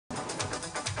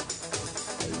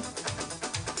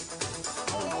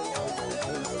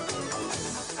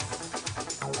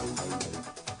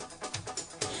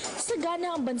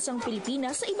hagana ang bansang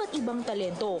Pilipinas sa iba't ibang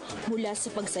talento mula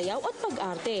sa pagsayaw at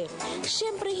pag-arte.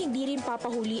 Siyempre, hindi rin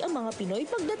papahuli ang mga Pinoy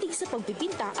pagdating sa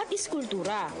pagpipinta at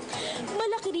iskultura.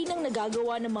 Malaki rin ang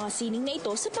nagagawa ng mga sining na ito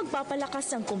sa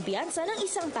pagpapalakas ng kumpiyansa ng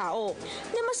isang tao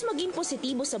na mas maging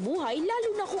positibo sa buhay lalo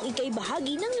na kung ikay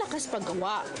bahagi ng lakas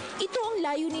paggawa. Ito ang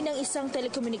layunin ng isang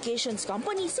telecommunications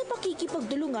company sa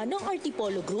pakikipagtulungan ng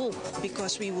Artipolo Group.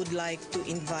 Because we would like to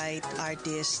invite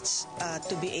artists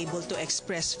to be able to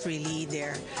express freely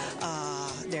their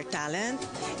talent,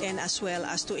 and as well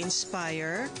as to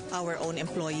inspire our own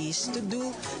employees to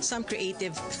do some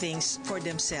creative things for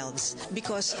themselves.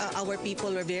 Because our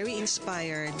people were very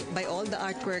inspired by all the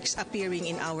artworks appearing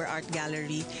in our art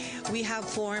gallery. We have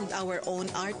formed our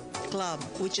own art club,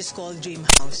 which is called Dream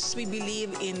House. We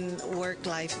believe in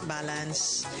work-life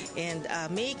balance and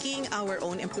making our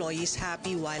own employees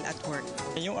happy while at work.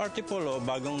 Yung Artipolo,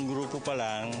 bagong grupo pa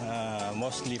lang,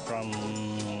 mostly from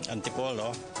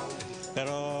Antipolo.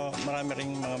 Pero marami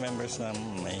ring mga members na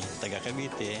may taga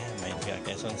Cavite, may taga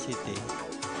Quezon City.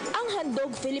 Ang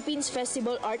Handog Philippines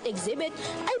Festival Art Exhibit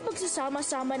ay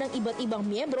pagsasama-sama ng iba't ibang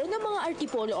miyembro ng mga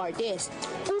Artipolo artists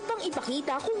upang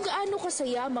ipakita kung gaano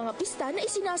kasaya ang mga pista na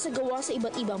isinasagawa sa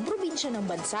iba't ibang probinsya ng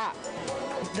bansa.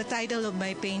 The title of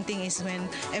my painting is When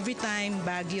Every Time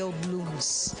Baguio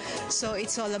Blooms. So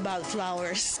it's all about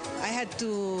flowers. I had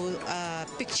to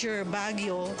picture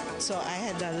Baguio, so I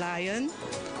had a lion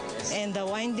and the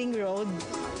winding road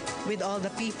with all the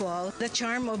people. The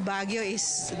charm of Baguio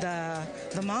is the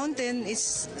mountain.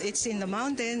 It's in the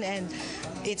mountain, and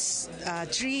it's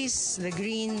trees, the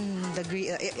green,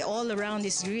 all around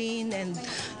is green, and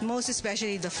most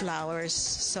especially the flowers.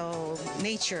 So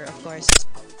nature, of course.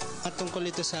 At tungkol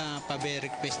ito sa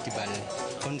Paberic Festival,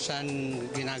 kung saan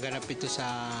ginaganap ito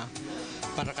sa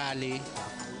Paracali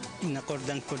in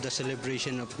accordance for the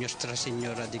celebration of Nuestra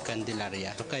Señora de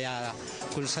Candelaria. Kaya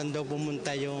kung saan daw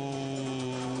pumunta yung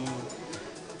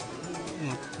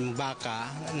baka,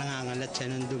 nangangalat siya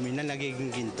ng dumi na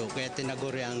nagiging ginto. Kaya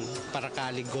tinaguri ang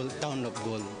Paracali Gold, Town of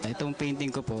Gold. Itong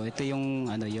painting ko po, ito yung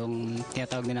yung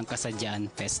tinatawag nilang Kasadyaan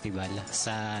Festival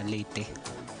sa Leyte.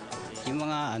 Yung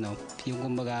mga yung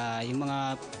kumbaga, yung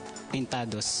mga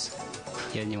pintados.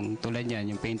 Yan yung tulad yan,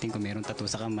 yung painting ko meron tattoo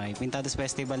sa kamay. Pintados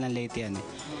Festival ng Leyte yan.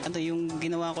 Yung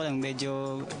ginawa ko lang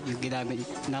medyo yung ginamit,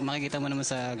 makikita mo naman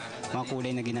sa mga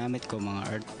kulay na ginamit ko, mga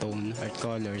earth tone, earth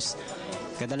colors.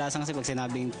 Kadalasan kasi pag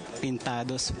sinabing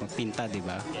pintados, pinta, di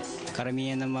ba?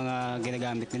 Karamihan ng mga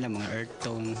ginagamit nila, mga earth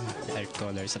tone, earth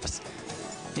colors. Tapos,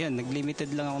 yun, naglimited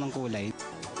lang ako ng kulay.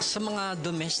 Sa mga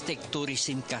domestic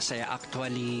tourism kasi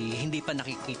actually hindi pa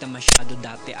nakikita masyado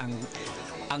dati ang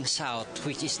South,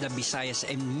 which is the Visayas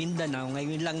and Mindanao.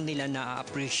 Ngayon lang nila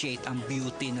na-appreciate ang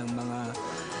beauty ng mga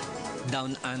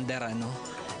down under,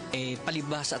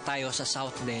 palibhasa tayo sa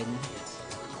South din.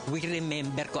 We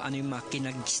remember ko ano yung mga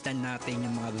kinagistan natin,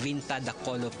 yung mga Vinta, the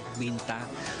call of Vinta.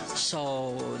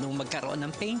 So, nung magkaroon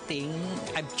ng painting,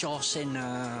 I've chosen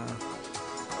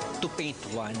to paint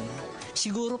one.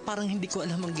 Siguro parang hindi ko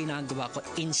alam ang ginagawa ko.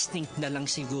 Instinct na lang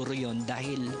siguro yon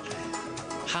dahil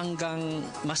hanggang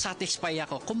masatisfy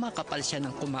ako, kumakapal siya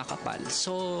ng kumakapal.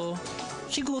 So,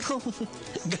 siguro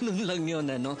ganun lang yun,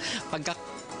 Pagka,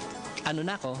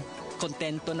 na ako,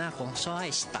 kontento na ako, so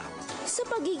I stop. Sa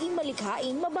pagiging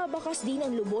malikhain, mababakas din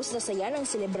ang lubos na saya ng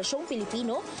selebrasyong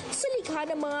Pilipino sa likha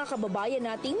ng mga kababayan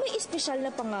nating may espesyal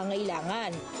na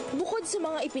pangangailangan. Bukod sa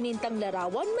mga ipinintang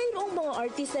larawan, mayroong mga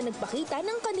artist na nagpakita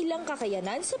ng kanilang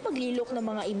kakayanan sa paglilok ng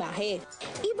mga imahe.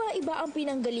 Iba-iba ang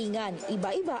pinanggalingan,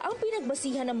 iba-iba ang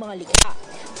pinagbasihan ng mga likha.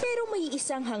 Pero may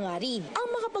isang hangarin, ang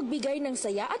makapagbigay ng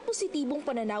saya at positibong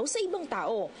pananaw sa ibang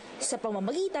tao sa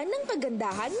pamamagitan ng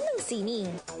kagandahan ng sining.